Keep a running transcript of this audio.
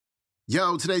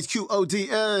Yo, today's QOD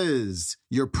is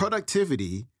your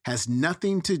productivity has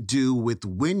nothing to do with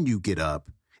when you get up.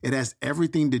 It has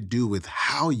everything to do with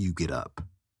how you get up.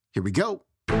 Here we go.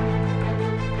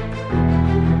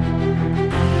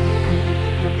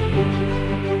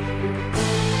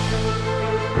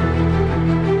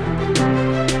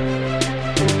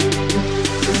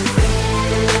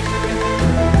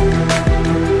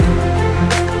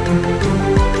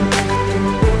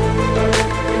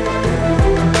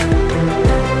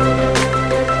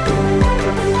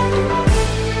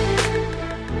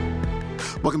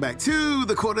 Welcome back to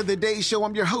the Quote of the Day Show.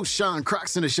 I'm your host, Sean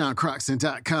Croxton of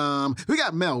SeanCroxton.com. We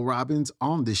got Mel Robbins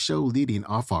on the show leading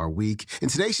off our week. And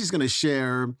today she's going to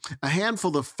share a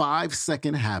handful of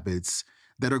 5-second habits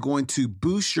that are going to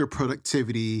boost your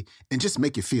productivity and just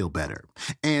make you feel better.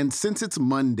 And since it's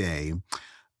Monday,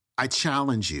 I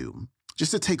challenge you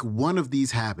just to take one of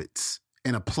these habits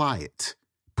and apply it,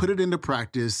 put it into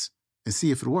practice, and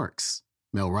see if it works.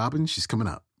 Mel Robbins, she's coming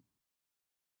up.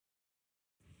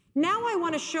 Now I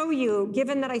want to show you,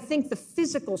 given that I think the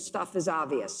physical stuff is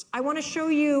obvious, I want to show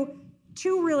you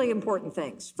two really important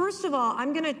things. First of all,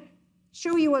 I'm going to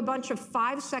show you a bunch of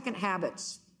 5-second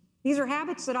habits. These are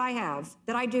habits that I have,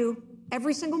 that I do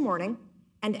every single morning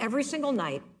and every single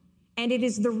night, and it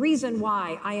is the reason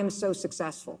why I am so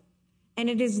successful. And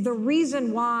it is the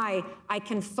reason why I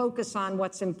can focus on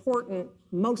what's important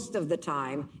most of the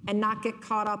time and not get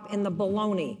caught up in the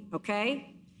baloney,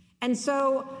 okay? And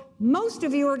so most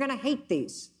of you are going to hate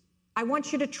these. I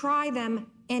want you to try them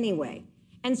anyway.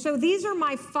 And so these are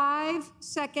my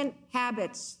 5-second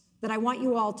habits that I want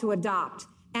you all to adopt.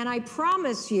 And I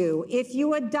promise you, if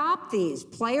you adopt these,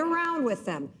 play around with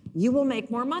them, you will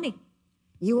make more money.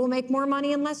 You will make more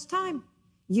money in less time.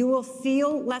 You will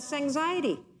feel less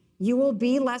anxiety. You will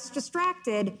be less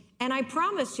distracted. And I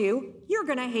promise you, you're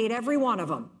going to hate every one of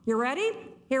them. You ready?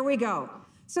 Here we go.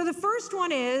 So the first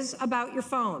one is about your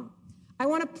phone. I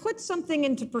want to put something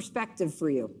into perspective for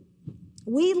you.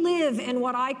 We live in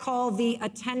what I call the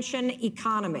attention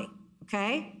economy,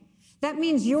 okay? That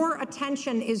means your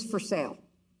attention is for sale.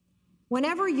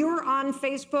 Whenever you're on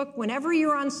Facebook, whenever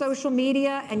you're on social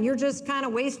media and you're just kind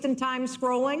of wasting time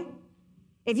scrolling,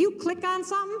 if you click on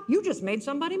something, you just made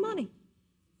somebody money.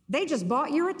 They just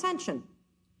bought your attention.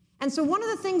 And so one of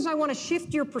the things I want to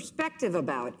shift your perspective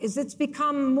about is it's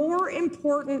become more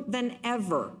important than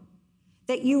ever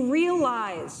that you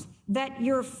realize that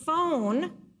your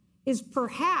phone is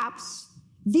perhaps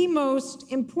the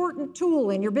most important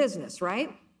tool in your business, right?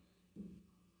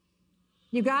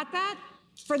 You got that?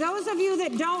 For those of you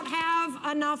that don't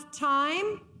have enough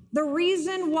time, the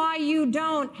reason why you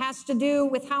don't has to do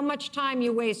with how much time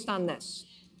you waste on this.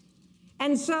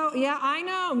 And so, yeah, I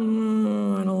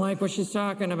know. I don't like what she's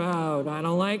talking about. I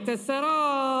don't like this at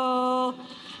all.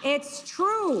 It's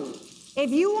true. If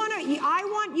you want to, I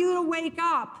want you to wake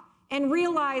up and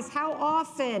realize how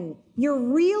often you're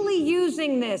really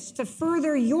using this to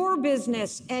further your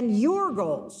business and your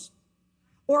goals.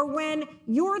 Or when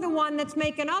you're the one that's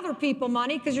making other people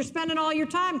money because you're spending all your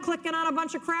time clicking on a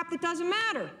bunch of crap that doesn't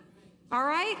matter. All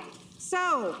right?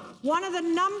 So, one of the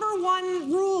number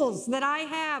one rules that I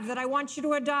have that I want you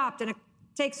to adopt, and it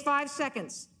takes 5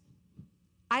 seconds.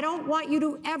 I don't want you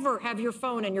to ever have your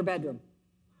phone in your bedroom.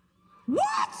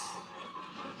 What?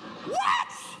 What?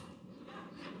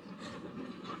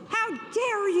 How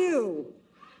dare you?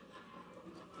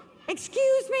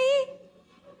 Excuse me?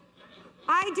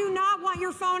 I do not want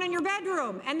your phone in your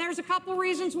bedroom, and there's a couple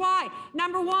reasons why.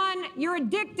 Number one, you're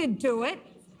addicted to it.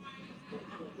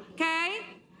 Okay?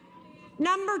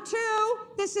 Number two,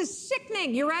 this is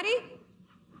sickening. You ready?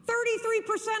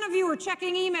 33% of you are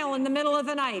checking email in the middle of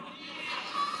the night.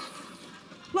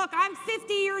 Look, I'm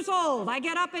 50 years old. I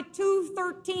get up at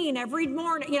 2:13 every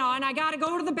morning, and I got to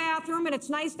go to the bathroom, and it's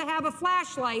nice to have a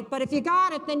flashlight, but if you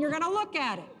got it, then you're going to look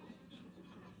at it.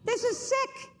 This is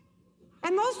sick.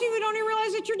 And most of you don't even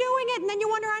realize that you're doing it, and then you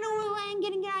wonder, I'm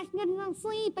getting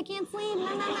sleep. I can't sleep.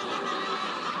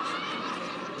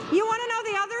 You want to know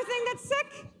the other thing that's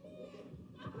sick?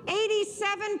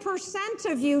 87%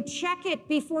 of you check it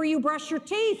before you brush your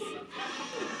teeth.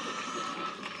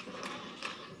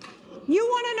 You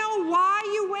want to know why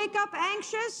you wake up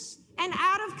anxious and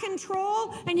out of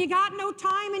control and you got no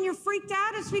time and you're freaked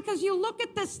out? It's because you look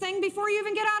at this thing before you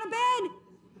even get out of bed.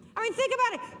 I mean, think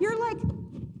about it. You're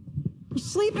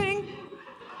sleeping.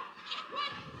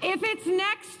 If it's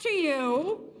next to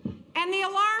you and the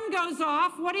alarm goes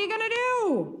off, what are you going to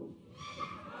do?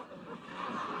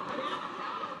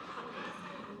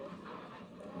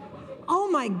 Oh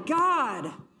my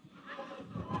God.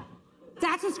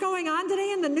 That's what's going on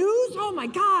today in the news? Oh my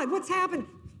God, what's happened?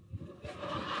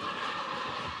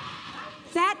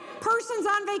 person's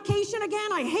on vacation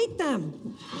again. I hate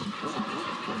them.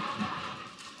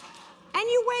 And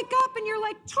you wake up and you're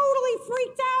like totally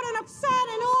freaked out and upset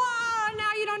and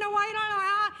now you don't know why you don't know.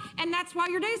 And that's why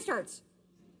your day starts.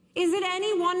 Is it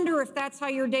any wonder if that's how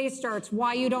your day starts,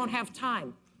 why you don't have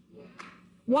time?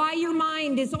 Why your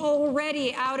mind is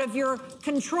already out of your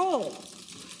control?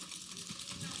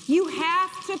 You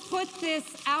have to put this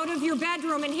out of your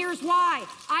bedroom, and here's why.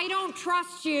 I don't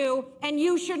trust you, and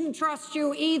you shouldn't trust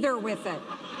you either with it.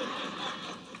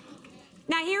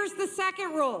 Now, here's the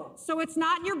second rule. So it's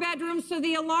not in your bedroom, so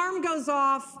the alarm goes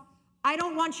off. I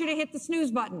don't want you to hit the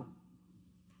snooze button.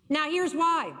 Now, here's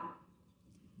why.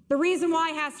 The reason why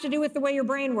has to do with the way your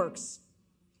brain works.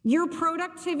 Your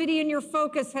productivity and your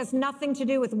focus has nothing to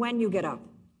do with when you get up.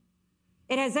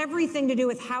 It has everything to do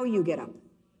with how you get up.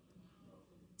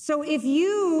 So if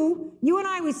you and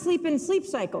I, we sleep in sleep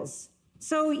cycles.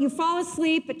 So you fall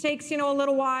asleep, it takes, a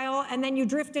little while, and then you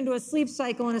drift into a sleep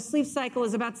cycle, and a sleep cycle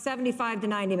is about 75 to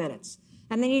 90 minutes.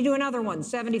 And then you do another one,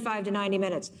 75 to 90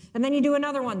 minutes. And then you do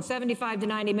another one, 75 to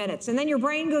 90 minutes. And then your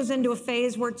brain goes into a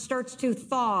phase where it starts to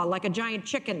thaw like a giant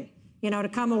chicken, to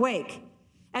come awake.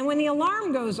 And when the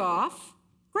alarm goes off,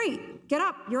 great, get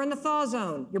up, you're in the thaw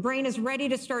zone. Your brain is ready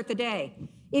to start the day.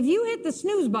 If you hit the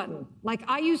snooze button, like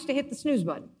I used to hit the snooze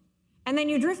button, and then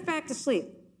you drift back to sleep,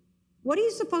 what do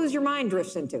you suppose your mind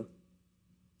drifts into?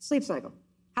 Sleep cycle.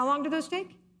 How long do those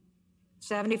take?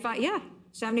 75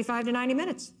 to 90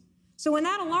 minutes. So when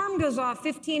that alarm goes off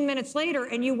 15 minutes later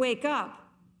and you wake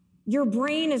up, your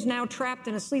brain is now trapped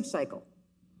in a sleep cycle.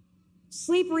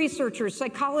 Sleep researchers,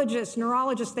 psychologists,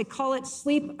 neurologists, they call it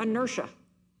sleep inertia.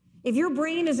 If your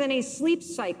brain is in a sleep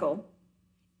cycle,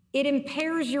 it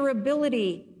impairs your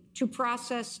ability to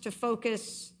process, to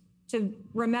focus, to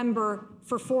remember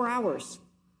for 4 hours.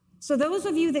 So those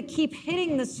of you that keep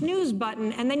hitting the snooze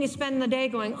button and then you spend the day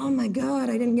going, oh my God,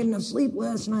 I didn't get enough sleep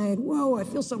last night. Whoa, I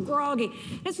feel so groggy.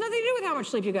 It has nothing to do with how much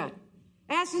sleep you got.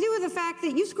 It has to do with the fact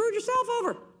that you screwed yourself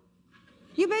over.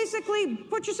 You basically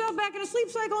put yourself back in a sleep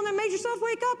cycle and then made yourself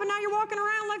wake up, and now you're walking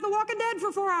around like the Walking Dead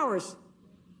for 4 hours.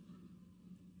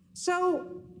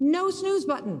 So no snooze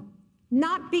button.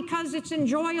 Not because it's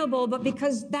enjoyable, but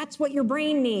because that's what your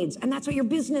brain needs, and that's what your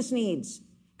business needs.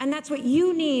 And that's what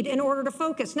you need in order to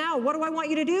focus. Now, what do I want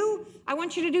you to do? I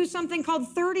want you to do something called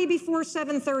 30 before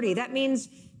 7:30. That means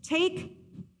take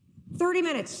 30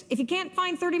 minutes. If you can't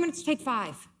find 30 minutes, take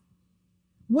 5.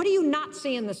 What do you not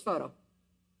see in this photo?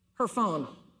 Her phone.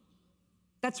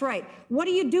 That's right. What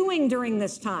are you doing during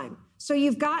this time? So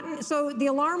the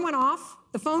alarm went off.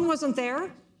 The phone wasn't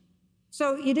there.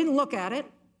 So you didn't look at it.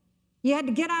 You had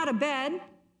to get out of bed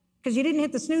because you didn't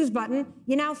hit the snooze button.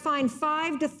 You now find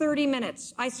 5 to 30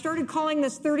 minutes. I started calling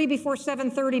this 30 before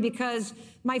 7:30 because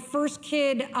my first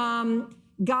kid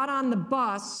got on the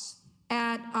bus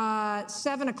at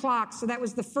 7 o'clock. So that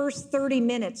was the first 30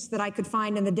 minutes that I could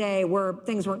find in the day where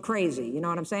things weren't crazy. You know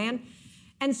what I'm saying?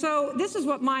 And so this is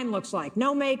what mine looks like.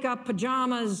 No makeup,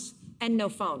 pajamas, and no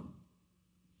phone.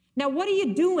 Now, what are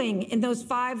you doing in those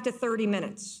 5 to 30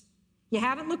 minutes? You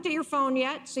haven't looked at your phone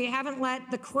yet, so you haven't let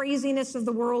the craziness of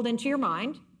the world into your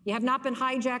mind. You have not been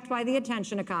hijacked by the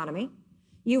attention economy.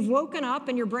 You've woken up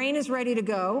and your brain is ready to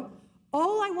go.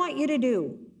 All I want you to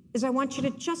do is I want you to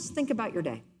just think about your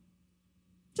day.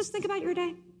 Just think about your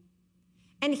day.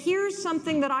 And here's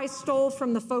something that I stole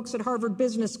from the folks at Harvard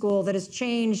Business School that has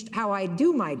changed how I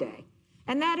do my day.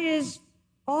 And that is,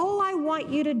 all I want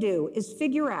you to do is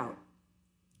figure out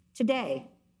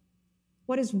today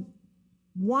what is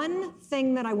one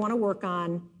thing that I want to work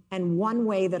on and one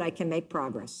way that I can make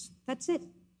progress. That's it.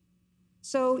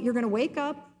 So you're going to wake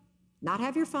up, not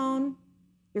have your phone.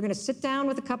 You're going to sit down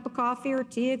with a cup of coffee or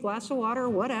tea, a glass of water, or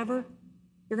whatever.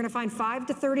 You're going to find 5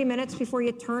 to 30 minutes before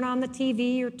you turn on the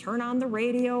TV or turn on the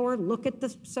radio or look at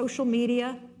the social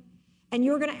media. And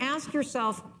you're going to ask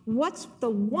yourself, what's the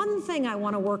one thing I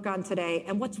want to work on today?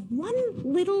 And what's one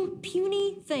little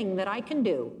puny thing that I can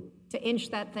do to inch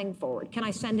that thing forward? Can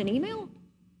I send an email?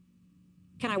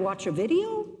 Can I watch a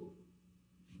video?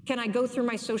 Can I go through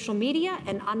my social media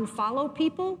and unfollow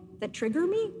people that trigger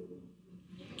me?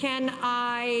 Can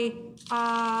I,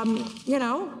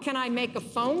 can I make a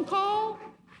phone call?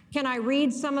 Can I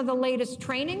read some of the latest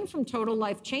training from Total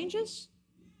Life Changes?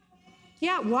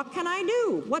 Yeah, what can I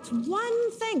do? What's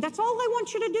one thing? That's all I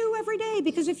want you to do every day,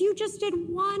 because if you just did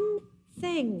one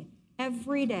thing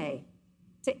every day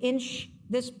to inch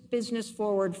this business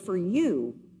forward for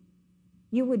you,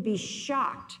 you would be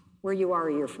shocked where you are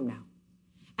a year from now.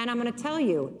 And I'm going to tell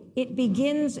you, it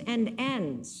begins and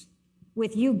ends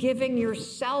with you giving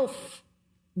yourself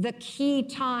the key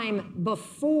time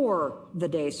before the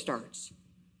day starts.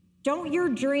 Don't your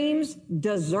dreams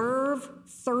deserve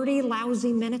 30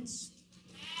 lousy minutes?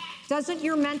 Doesn't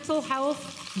your mental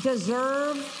health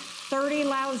deserve 30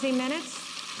 lousy minutes?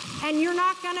 And you're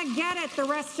not going to get it the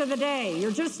rest of the day.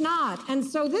 You're just not. And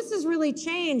so this has really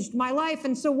changed my life.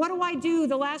 And so what do I do?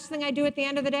 The last thing I do at the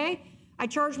end of the day, I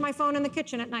charge my phone in the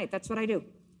kitchen at night. That's what I do.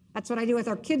 That's what I do with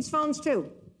our kids' phones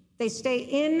too. They stay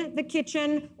in the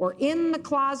kitchen or in the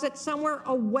closet somewhere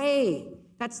away.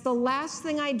 That's the last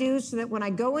thing I do so that when I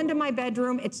go into my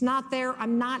bedroom, it's not there.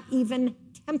 I'm not even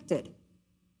tempted.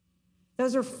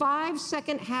 Those are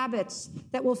 5-second habits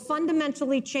that will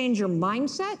fundamentally change your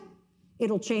mindset.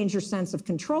 It'll change your sense of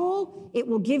control. It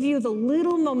will give you the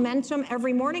little momentum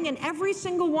every morning. And every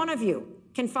single one of you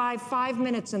can 5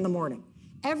 minutes in the morning.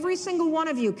 Every single one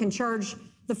of you can charge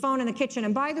the phone in the kitchen.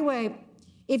 And by the way,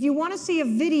 if you want to see a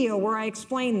video where I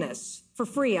explain this for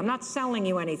free, I'm not selling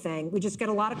you anything. We just get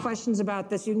a lot of questions about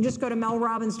this. You can just go to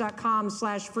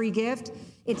melrobbins.com/free gift.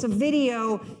 It's a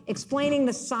video explaining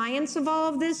the science of all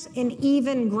of this in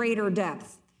even greater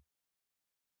depth.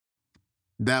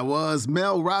 That was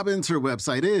Mel Robbins. Her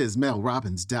website is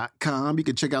melrobbins.com. You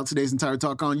can check out today's entire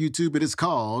talk on YouTube. It is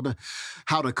called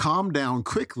How to Calm Down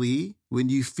Quickly When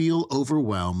You Feel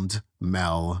Overwhelmed,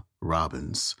 Mel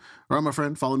Robbins. All right, my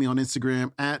friend, follow me on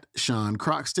Instagram at Sean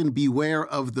Croxton. Beware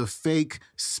of the fake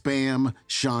spam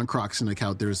Sean Croxton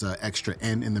account. There's an extra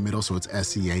N in the middle, so it's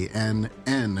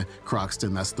SEANN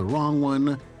Croxton. That's the wrong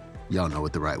one. Y'all know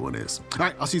what the right one is. All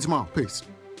right, I'll see you tomorrow. Peace.